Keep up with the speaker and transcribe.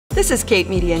This is Cape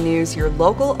Media News, your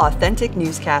local authentic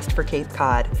newscast for Cape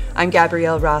Cod. I'm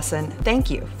Gabrielle Rosson.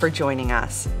 Thank you for joining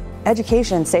us.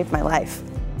 Education saved my life.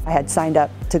 I had signed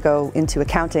up to go into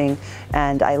accounting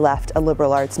and I left a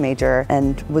liberal arts major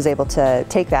and was able to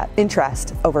take that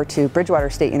interest over to Bridgewater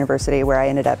State University, where I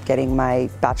ended up getting my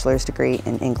bachelor's degree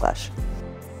in English.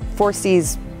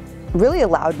 4Cs really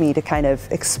allowed me to kind of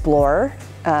explore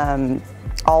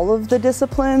all of the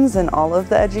disciplines and all of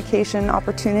the education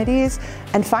opportunities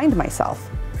and find myself.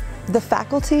 The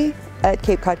faculty at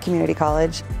Cape Cod Community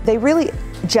College, they really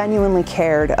genuinely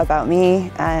cared about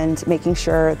me and making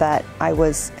sure that I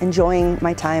was enjoying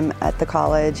my time at the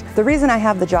college. The reason I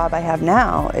have the job I have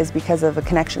now is because of a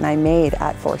connection I made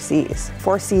at 4Cs.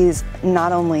 4Cs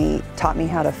not only taught me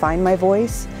how to find my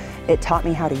voice, it taught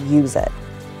me how to use it.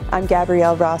 I'm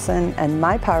Gabrielle Rosson, and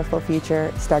my powerful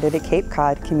future started at Cape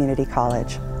Cod Community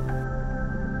College.